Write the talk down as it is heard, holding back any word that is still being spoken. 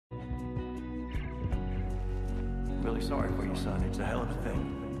really sorry for you, son. It's a hell of a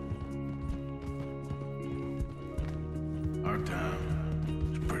thing. Our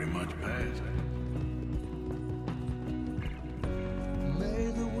time is pretty much past.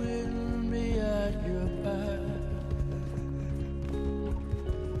 May the wind be at your back.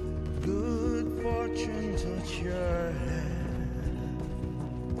 Good fortune touch your hand.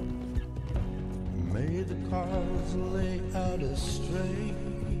 May the cards lay out astray.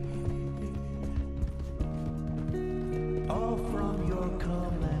 All from your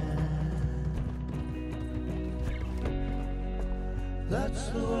command. That's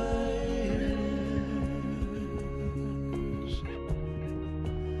the way it is.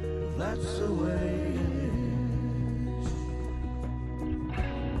 That's the way it is.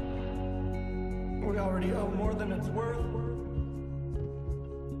 We already owe more than it's worth.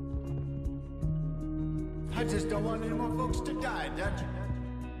 I just don't want any more folks to die, Dutch.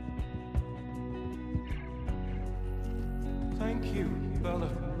 Thank you, Bella.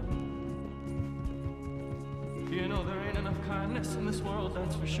 You know, there ain't enough kindness in this world,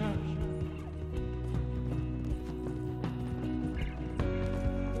 that's for sure.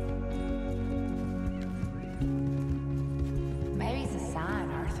 Maybe it's a sign,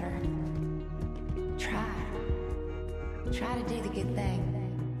 Arthur. Try to do the good thing.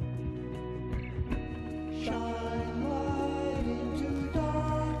 Shine light into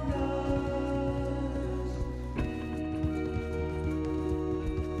darkness.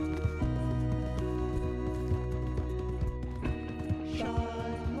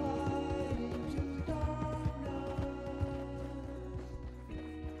 Shine light into darkness.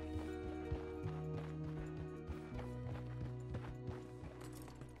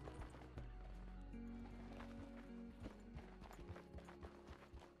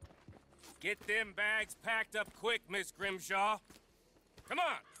 Get them bags packed up quick, Miss Grimshaw. Come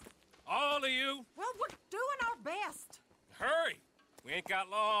on, all of you. Well, we're doing our best. Hurry. We ain't got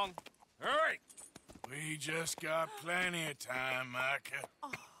long. Hurry. We just got plenty of time, Micah.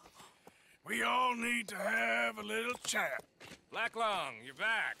 We all need to have a little chat. Black Lung, you're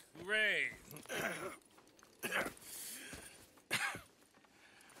back. Hooray.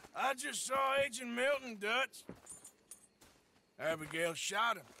 I just saw Agent Milton, Dutch. Abigail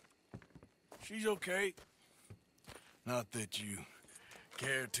shot him. She's okay. Not that you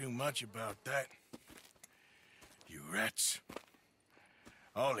care too much about that. You rats.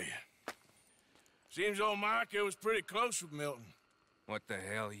 All of you. Seems old Micah was pretty close with Milton. What the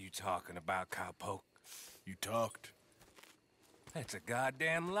hell are you talking about, cowpoke? You talked. That's a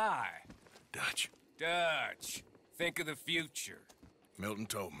goddamn lie. Dutch. Dutch, think of the future. Milton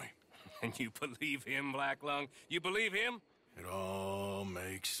told me. And you believe him, Black Lung? You believe him? It all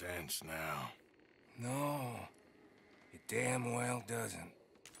makes sense now. No, it damn well doesn't.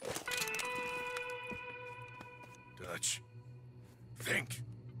 Dutch. Think.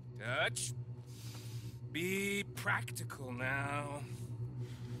 Dutch, be practical now.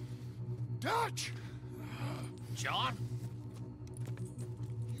 Dutch! John?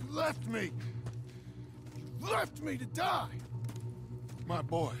 You left me! You left me to die! My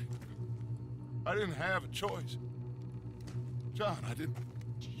boy, I didn't have a choice. John, I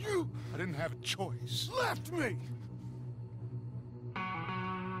didn't have a choice. Left me!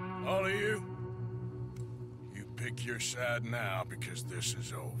 All of you, you pick your side now because this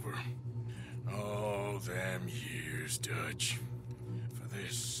is over. All them years, Dutch, for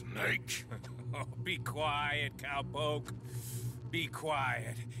this snake. Oh, be quiet, cowpoke. Be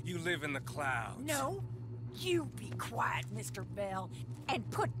quiet. You live in the clouds. No, you be quiet, Mr. Bell, and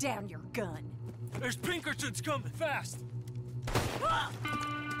put down your gun. There's Pinkertons coming, fast!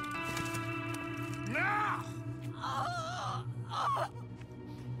 Now!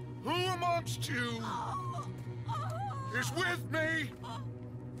 Who amongst you is with me?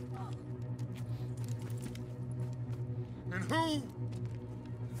 And who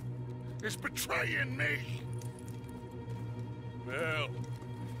is betraying me? Well,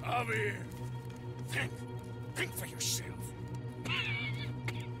 Javier, think for yourself.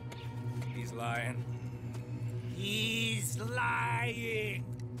 He's lying. He's lying!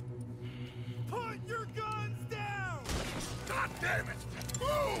 Put your guns down! God damn it!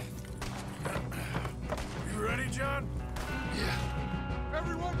 Move! You ready, John? Yeah.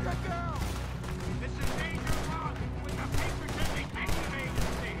 Everyone get down! This is Danger Rock with the Pinkerton Detective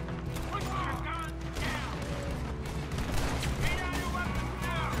Agency. Put your guns down. Get out your weapons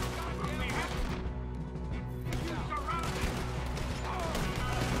now. We have you surrounded.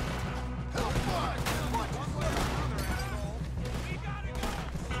 Help us! We gotta go.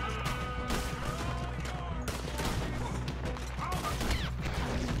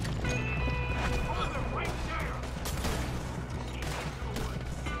 Over right there.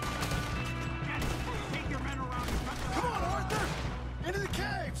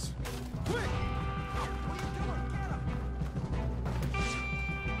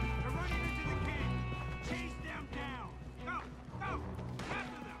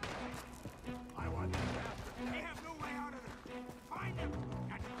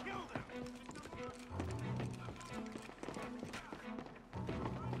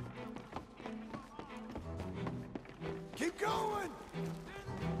 Keep going!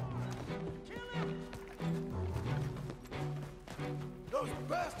 Those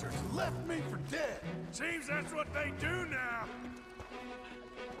bastards left me for dead. Seems that's what they do now.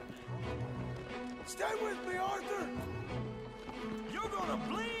 Stay with me, Arthur! You're gonna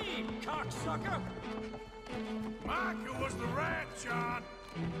bleed, cocksucker! Michael was the rat, John.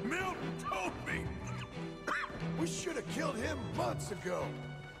 Milton told me. We should have killed him months ago.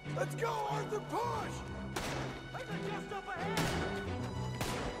 Let's go, Arthur, push! They're just up ahead!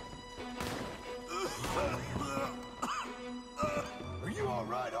 Are you all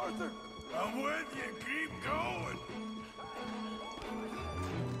right, Arthur? I'm with you. Keep going.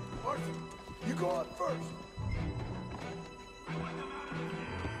 Arthur, you go up first.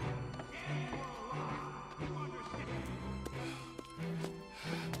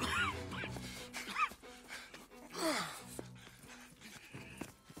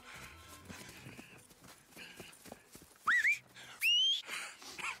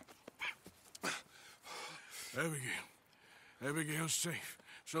 Abigail's safe.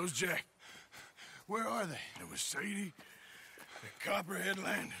 So's Jack. Where are they? It was Sadie at Copperhead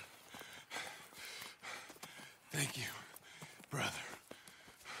Landing. Thank you, brother.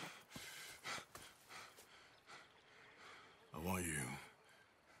 I want you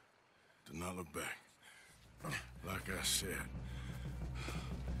to not look back. Like I said.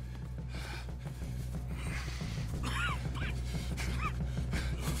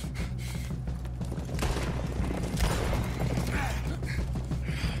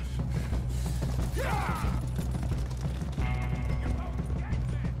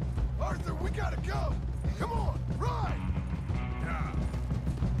 Arthur, we gotta go! Come on, ride!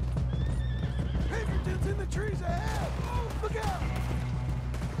 Pinkerton's in the trees ahead! Look out!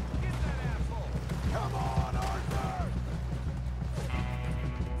 Get that asshole! Come on, Arthur!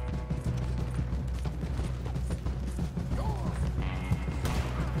 Go on!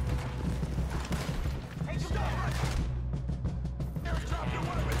 Hey, stop! Airdrop your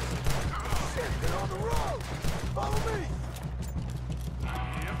weapons! Shit, they're on the road! Follow me!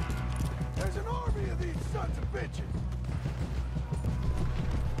 There's an army of these sons of bitches!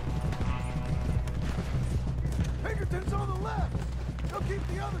 Pinkerton's on the left! They'll keep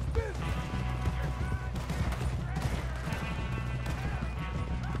the others busy!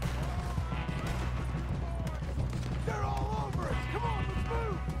 They're all over us! Come on, let's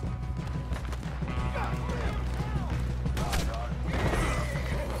move! God damn it! Ride, Arthur!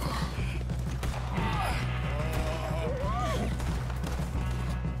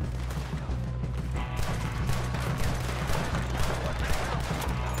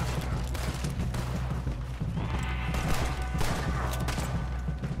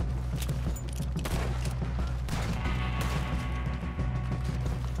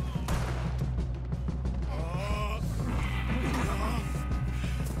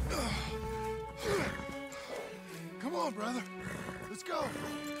 Come on, brother. Let's go.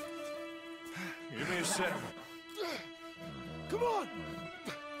 Give me a second. Come on!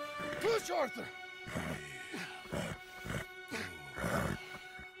 Push, Arthur!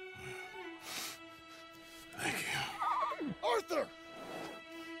 Thank you. Arthur!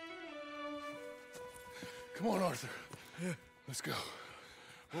 Come on, Arthur. Yeah. Let's go.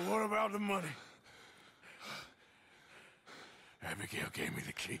 Well, what about the money? Abigail gave me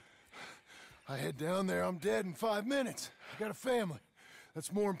the key. I head down there, I'm dead in 5 minutes. I got a family.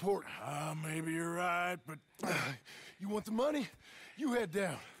 That's more important. Maybe you're right, but... You want the money? You head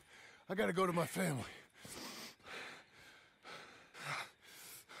down. I gotta go to my family.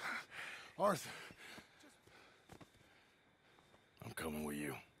 Arthur. I'm coming with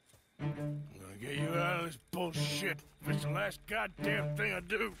you. I'm gonna get you out of this bullshit. If it's the last goddamn thing I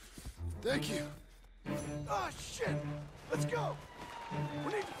do. Thank you. Ah, shit! Let's go!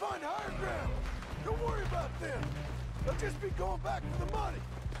 We need to find higher ground. Don't worry about them. They'll just be going back for the money.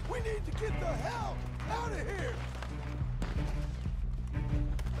 We need to get the hell out of here!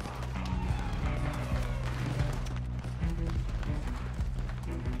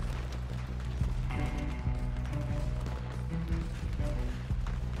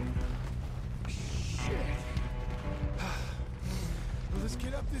 Shit. Let's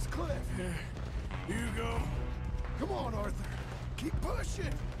get up this cliff. Here, you go. Come on, Arthur. Keep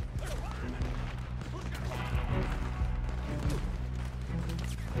pushing.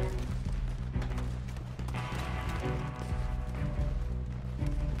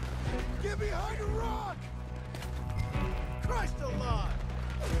 Get behind a rock! Christ alive!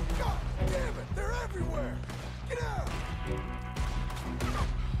 God damn it, they're everywhere! Get out!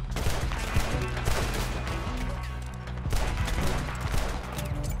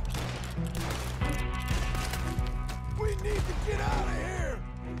 We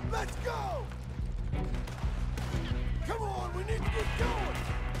Let's go! Come on, we need to get going!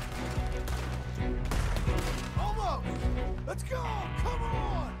 Almost! Let's go! Come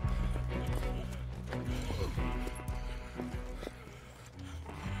on!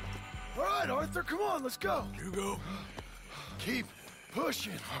 All right, Arthur, come on, let's go! You go. Keep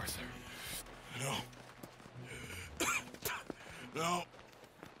pushing, Arthur. No. No.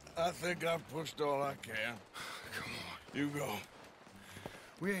 I think I've pushed all I can. Come on. You go.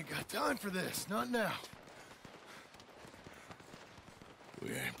 We ain't got time for this, not now. We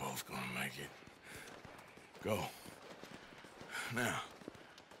ain't both gonna make it. Go. Now.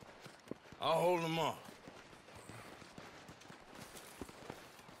 I'll hold them off.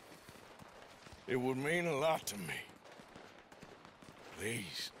 It would mean a lot to me.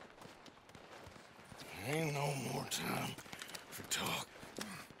 Please. There ain't no more time for talk.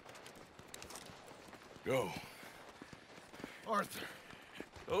 Go. Arthur.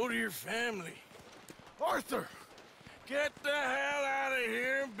 Go to your family. Arthur! Get the hell out of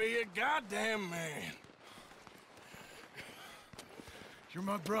here and be a goddamn man. You're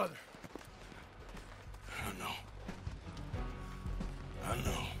my brother. I know. I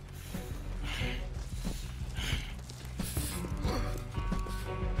know.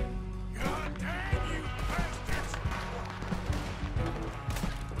 God damn you bastards!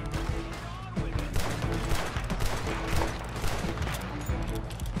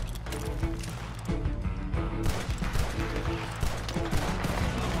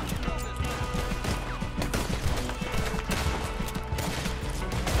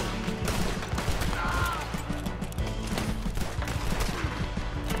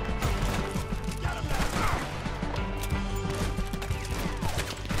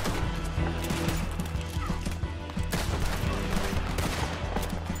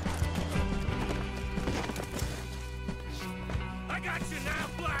 I got you now,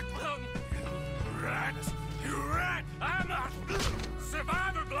 Black Lung! Rat! You rat! I'm a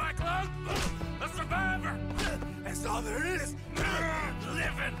survivor, Black Lung! A survivor! That's all there is!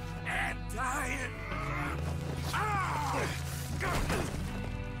 Living and dying! Ah!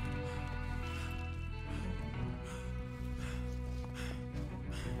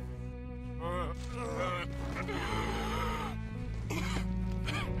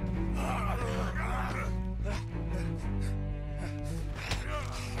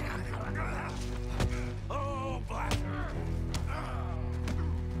 Oh, Black.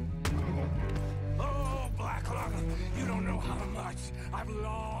 Oh, Black Lung, you don't know how much I've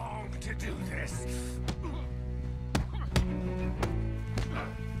longed to do this.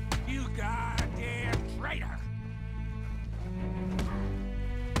 You goddamn traitor!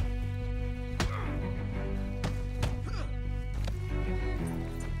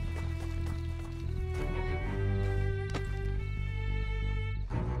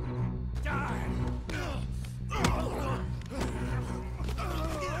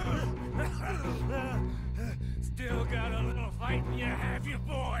 Still got a little fight in you, have you,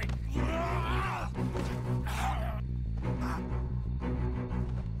 boy?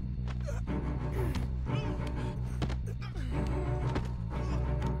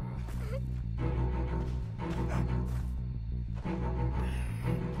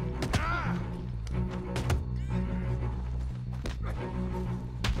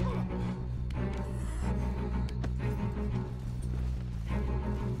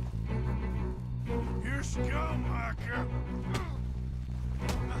 You scumhacker!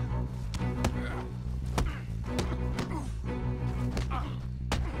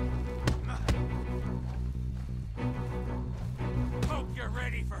 Hope you're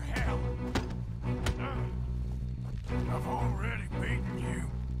ready for hell. I've already beaten you.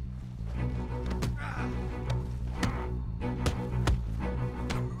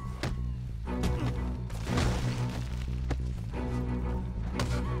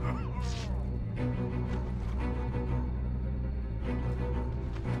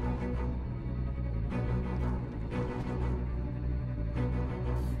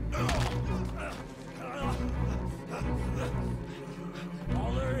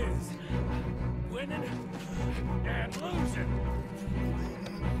 All there is, winning and losing.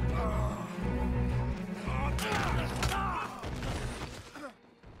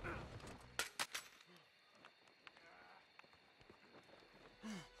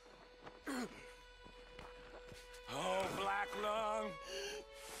 Oh, Black Lung.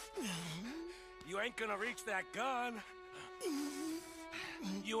 You ain't gonna reach that gun.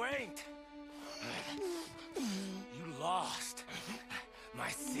 You ain't. You lost, my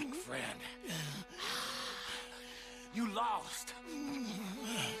sick friend. You lost.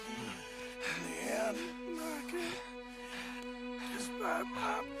 Yeah, despite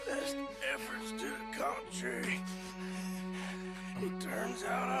my country. It turns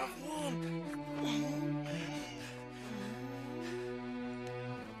out I've won.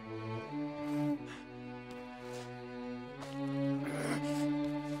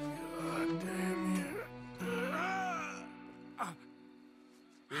 God damn you.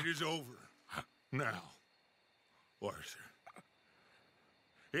 It is over. Now, Arthur.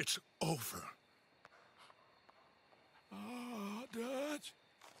 It's over. Oh, Dutch.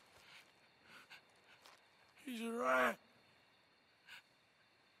 He's a rat.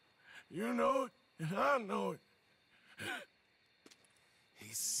 You know it, and I know it.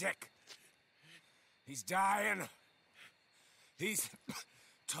 He's sick. He's dying. He's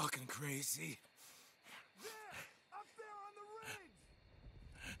talking crazy. Up there on the ridge!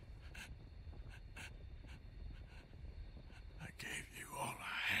 I gave you all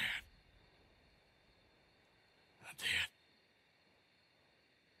I had. I did.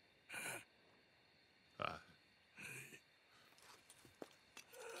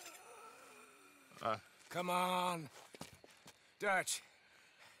 Come on. Dutch.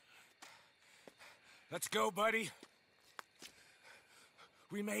 Let's go, buddy.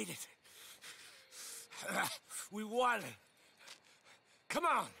 We made it. We won. Come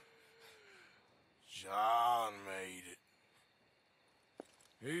on. John made it.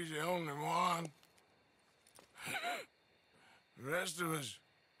 He's the only one. The rest of us...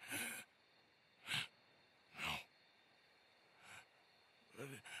 No. But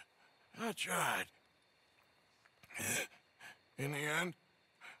I tried. In the end,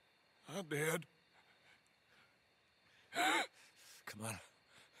 I did. Come on.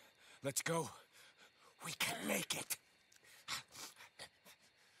 Let's go. We can make it.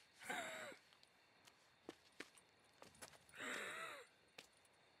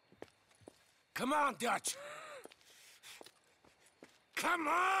 Come on, Dutch. Come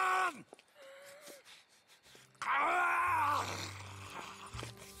on! Ah!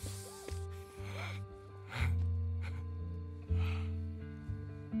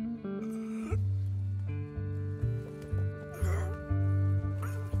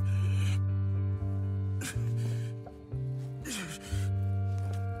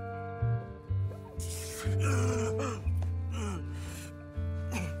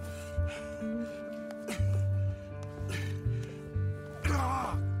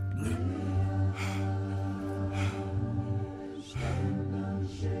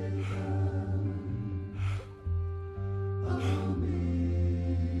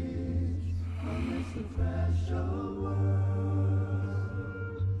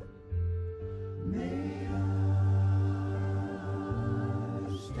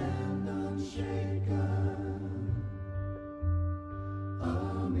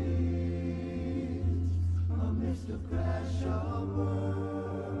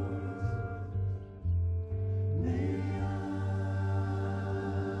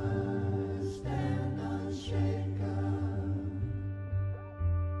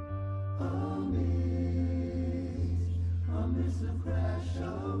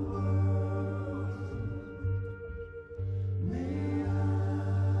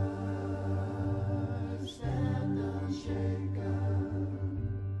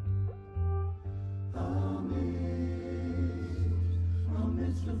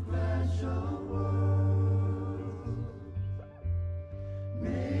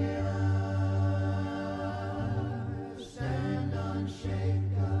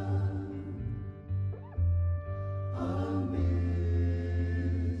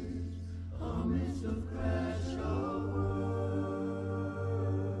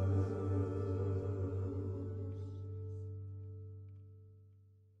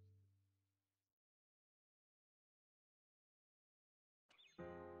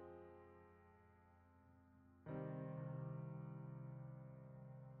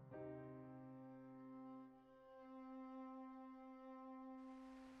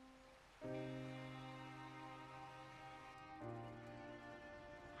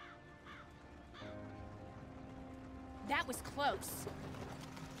 That was close.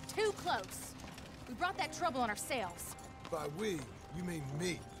 Too close. We brought that trouble on ourselves. By we, you mean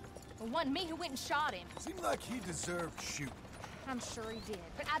me. It wasn't me who went and shot him. Seemed like he deserved shooting. I'm sure he did.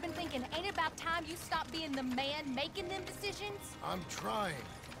 But I've been thinking, ain't it about time you stop being the man making them decisions? I'm trying.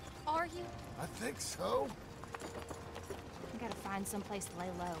 Are you? I think so. We gotta find someplace to lay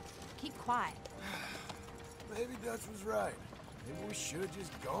low. Keep quiet. Maybe Dutch was right. Maybe we should have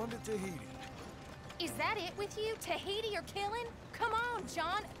just gone to Tahiti. Is that it with you? Tahiti or killing? Come on,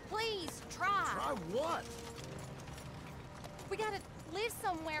 John. Please, try. Try what? We gotta live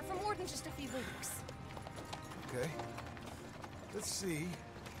somewhere for more than just a few weeks. Okay. Let's see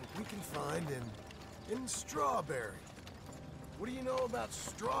what we can find in In Strawberry. What do you know about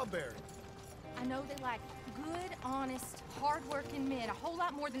Strawberry? I know they like good, honest, hard-working men a whole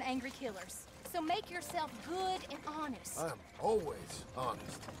lot more than angry killers. So make yourself good and honest. I'm always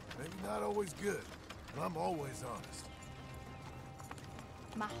honest. Maybe not always good, but I'm always honest.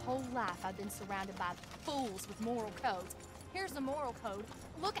 My whole life I've been surrounded by fools with moral codes. Here's the moral code.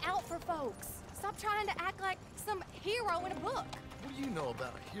 Look out for folks. Stop trying to act like some hero in a book. What do you know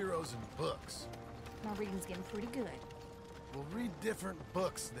about heroes and books? My reading's getting pretty good. We'll read different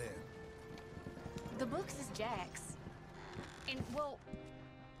books then. The books is Jack's. And, well,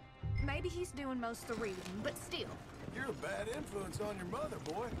 maybe he's doing most of the reading, but still. You're a bad influence on your mother,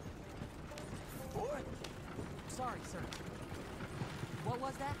 boy. Boy, Sorry, sir. What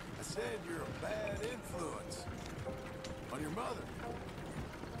was that? I said you're a bad influence on your mother.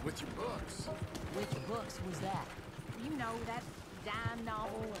 With your books. Which books was that? You know, that dime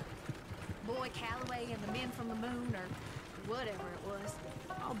novel, or Boy Calloway and the Men from the Moon, or whatever it was.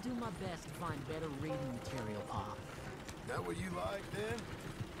 I'll do my best to find better reading material, Pop. That what you like,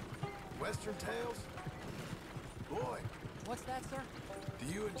 then? Western tales? Boy, What's that, sir?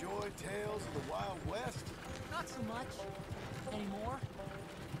 do you enjoy tales of the Wild West? Not so much. Anymore.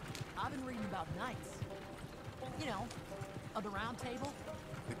 I've been reading about knights. You know, of the Round Table.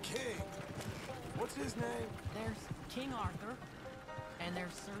 The king. What's his name? There's King Arthur, and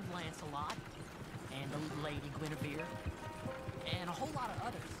there's Sir Lancelot, and the Lady Guinevere, and a whole lot of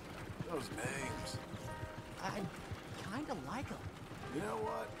others. Those names. I kinda like them. You know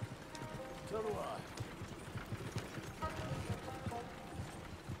what? So do I.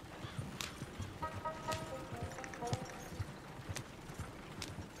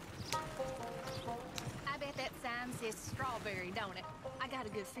 I bet that sign says Strawberry, don't it? I got a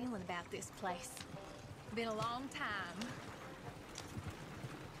good feeling about this place. Been a long time.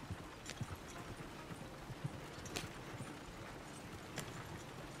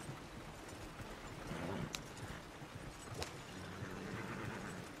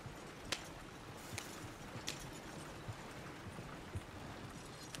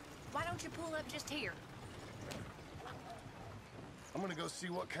 Why don't you pull up just here? I'm gonna go see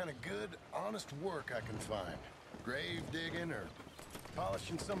what kind of good, honest work I can find. Grave digging or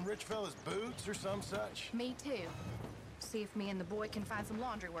polishing some rich fella's boots or some such. Me too. See if me and the boy can find some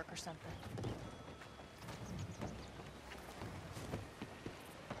laundry work or something.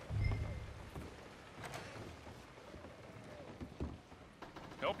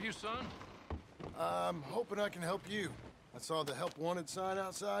 Help you, son? I'm hoping I can help you. I saw the help wanted sign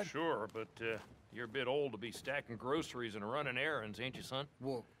outside. Sure, but you're a bit old to be stacking groceries and running errands, ain't you, son?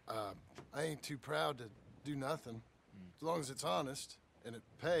 Well, I ain't too proud to do nothing. As long as it's honest and it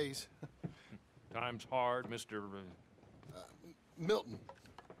pays. Time's hard, Mr. Milton.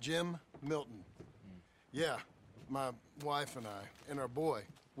 Jim Milton. Yeah, my wife and I, and our boy,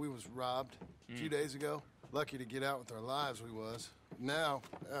 we was robbed a few days ago. Lucky to get out with our lives, we was. Now,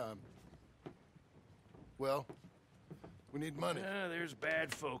 well, we need money. There's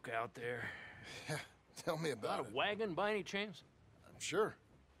bad folk out there. Yeah, tell me about Got it. a wagon by any chance? I'm sure.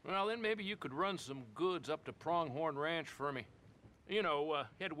 Well, then maybe you could run some goods up to Pronghorn Ranch for me. You know,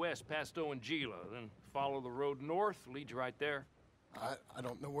 head west past Owanjila, then follow the road north, lead you right there. I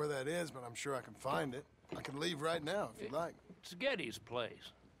don't know where that is, but I'm sure I can find it. I can leave right now if you'd like. It's Getty's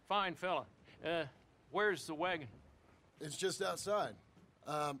place. Fine fella. Where's the wagon? It's just outside.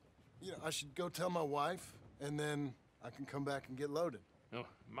 You know, I should go tell my wife, and then I can come back and get loaded. No,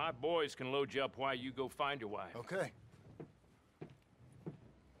 my boys can load you up while you go find your wife. Okay.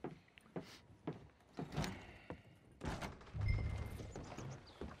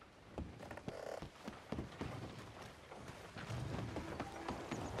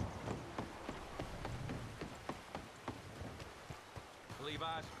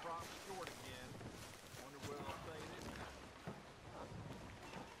 Levi's cropped short again. Wonder where they'll pay this time.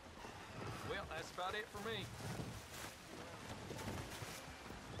 Well, that's about it for me.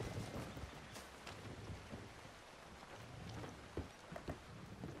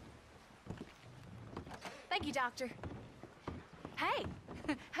 Thank you, Doctor. Hey,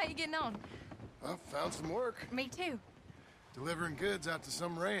 how you getting on? I found some work. Me too. Delivering goods out to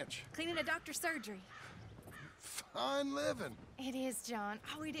some ranch. Cleaning a doctor's surgery. Fine living. It is, John.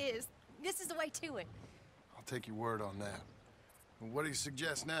 Oh, it is. This is the way to it. I'll take your word on that. What do you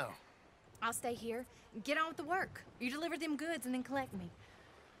suggest now? I'll stay here. Get on with the work. You deliver them goods and then collect me.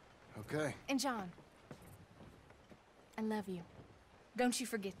 Okay. And John, I love you. Don't you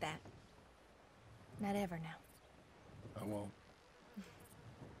forget that. Not ever now. I won't.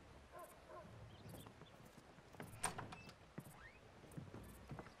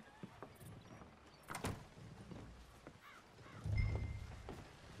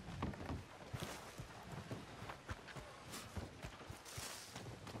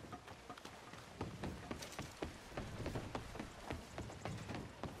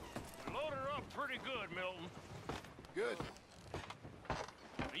 pretty good, Milton. Good.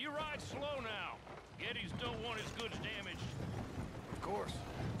 You ride slow now. Geddes don't want his goods damaged. Of course.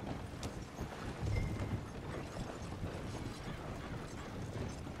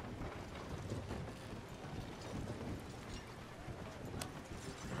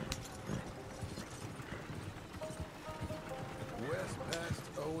 West past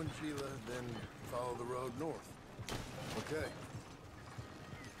Owen Gila, then follow the road north. Okay.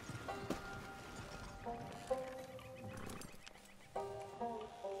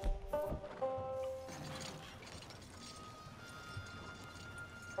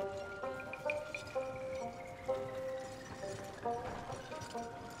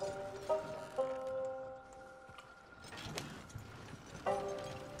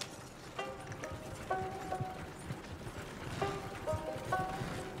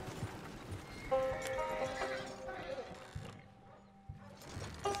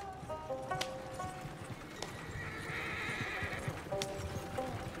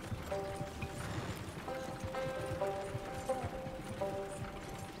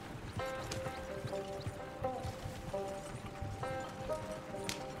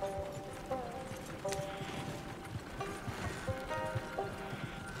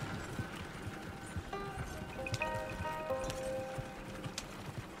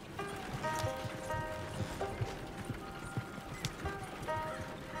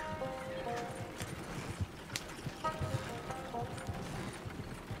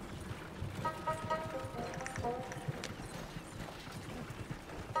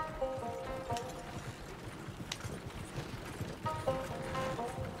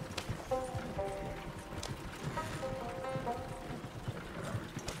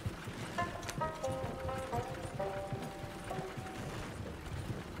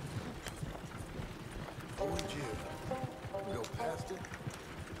 Owen Gila. We go past it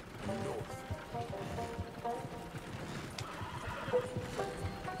and north.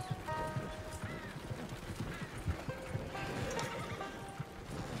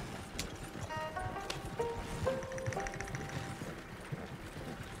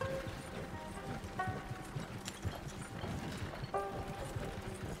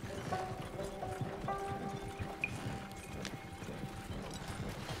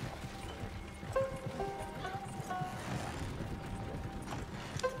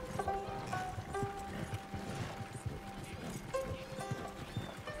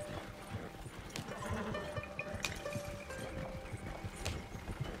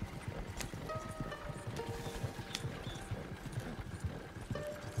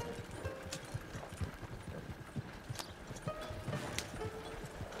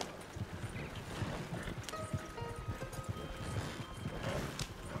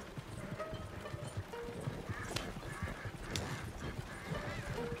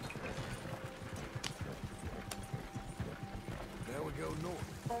 Now we go north.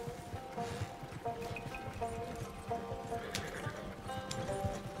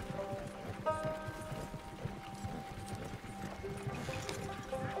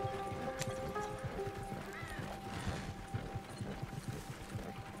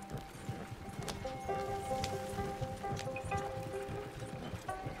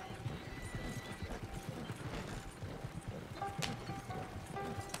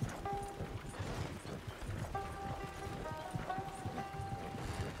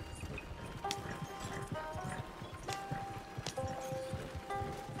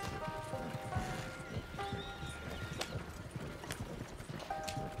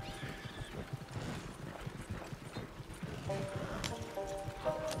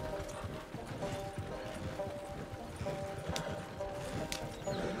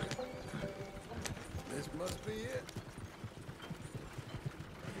 This must be it.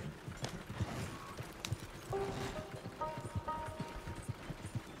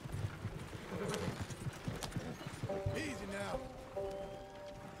 Easy now.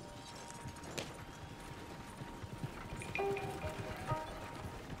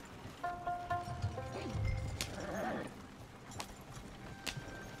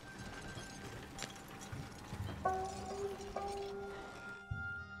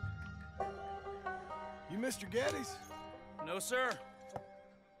 You Mr. Geddes? No, sir.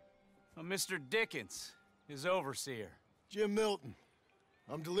 I'm Mr. Dickens, his overseer. Jim Milton.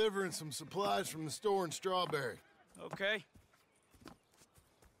 I'm delivering some supplies from the store in Strawberry. Okay.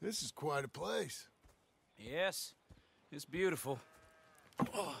 This is quite a place. Yes, it's beautiful.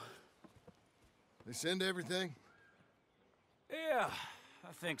 Oh. They send everything? Yeah,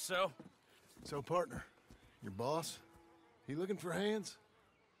 I think so. So, partner, your boss, he looking for hands?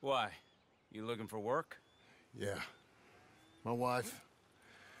 Why? You looking for work? Yeah. My wife,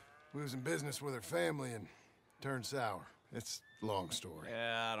 We was in business with her family and turned sour. It's a long story.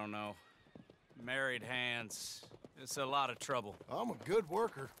 Yeah, I don't know. Married hands. It's a lot of trouble. I'm a good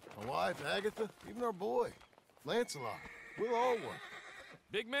worker. My wife, Agatha, even our boy, Lancelot. We'll all work.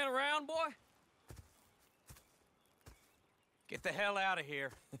 Big man around, boy? Get the hell out of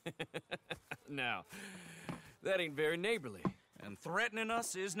here. Now, that ain't very neighborly. And threatening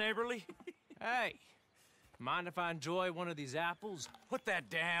us is neighborly? Hey, mind if I enjoy one of these apples? Put that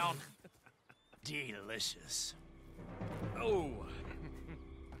down. Delicious. Oh.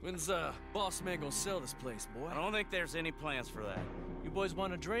 When's boss man gonna sell this place, boy? I don't think there's any plans for that. You boys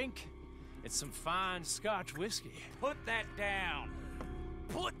want a drink? It's some fine Scotch whiskey. Put that down.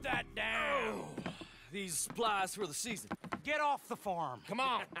 Put that down. Oh, these supplies for the season. Get off the farm. Come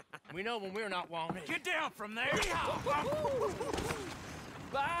on. We know when we're not wanted. Get down from there.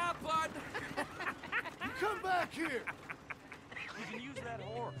 Bye, bud. You come back here. You can use that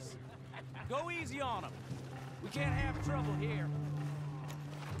horse. Go easy on him. We can't have trouble here.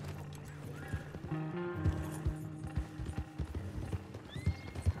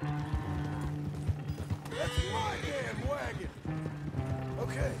 That's my damn wagon.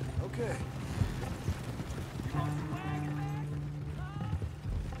 Okay, okay.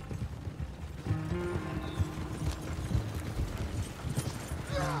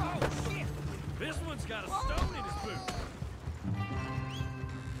 Oh, shit! This one's got a stone in his boot.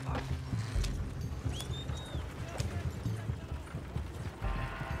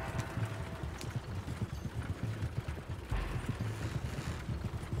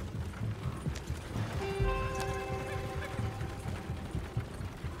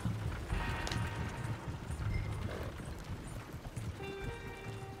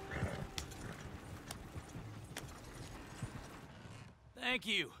 Thank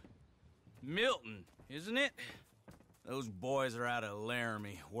you. Milton, isn't it? Those boys are out of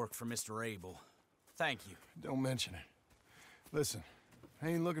Laramie, work for Mr. Abel. Thank you. Don't mention it. Listen, I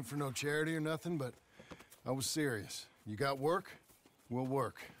ain't looking for no charity or nothing, but I was serious. You got work? We'll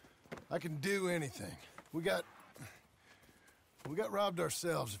work. I can do anything. We got robbed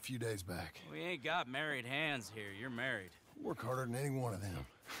ourselves a few days back. We ain't got married hands here. You're married. Work harder than any one of them.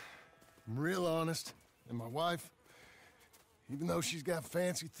 I'm real honest, and my wife, even though she's got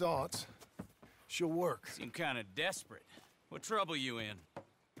fancy thoughts, she'll work. Seem kind of desperate. What trouble you in?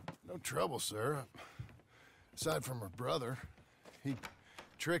 No trouble, sir. Aside from her brother, he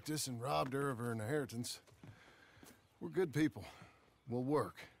tricked us and robbed her of her inheritance. We're good people. We'll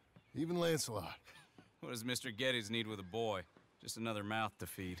work. Even Lancelot. What does Mr. Geddes need with a boy? Just another mouth to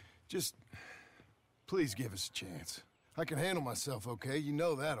feed. Just, please give us a chance. I can handle myself okay, you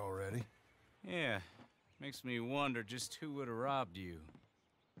know that already. Yeah, makes me wonder just who would have robbed you.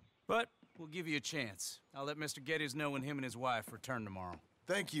 But we'll give you a chance. I'll let Mr. Geddes know when him and his wife return tomorrow.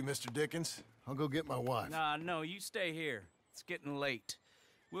 Thank you, Mr. Dickens. I'll go get my wife. Nah, no, you stay here. It's getting late.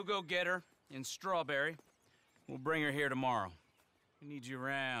 We'll go get her in Strawberry. We'll bring her here tomorrow. We need you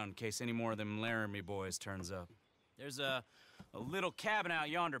around in case any more of them Laramie boys turns up. There's a little cabin out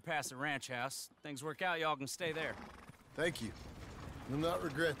yonder past the ranch house. Things work out, y'all can stay there. Thank you. You'll not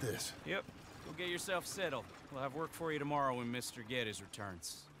regret this. Yep. Go get yourself settled. We'll have work for you tomorrow when Mr. Geddes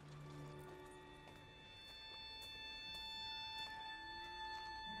returns.